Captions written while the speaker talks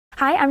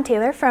Hi, I'm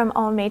Taylor from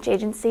OMH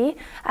Agency.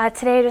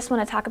 Today I just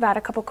want to talk about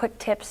a couple quick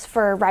tips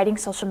for writing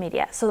social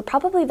media. So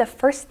probably the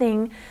first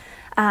thing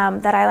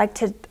that I like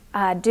to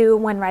do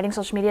when writing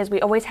social media is we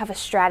always have a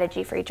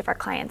strategy for each of our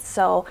clients.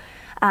 So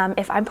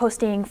if I'm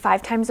posting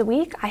 5 times a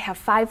week, I have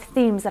 5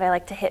 themes that I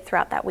like to hit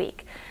throughout that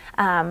week.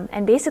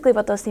 And basically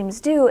what those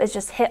themes do is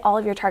just hit all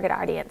of your target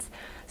audience.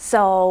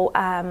 So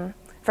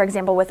for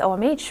example, with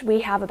OMH, we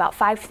have about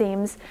 5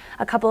 themes.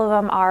 A couple of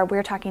them are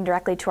we're talking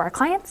directly to our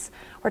clients,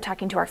 we're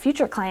talking to our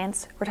future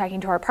clients, we're talking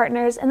to our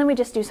partners, and then we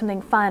just do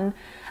something fun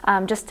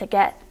just to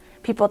get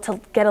people to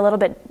know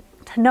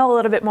a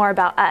little bit more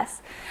about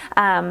us.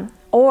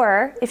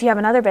 Or if you have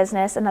another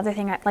business, another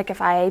thing, like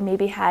if I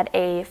maybe had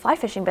a fly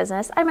fishing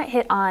business, I might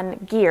hit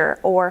on gear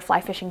or fly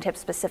fishing tips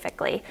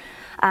specifically.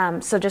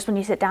 So just when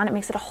you sit down, it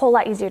makes it a whole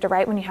lot easier to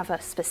write when you have a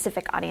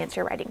specific audience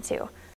you're writing to.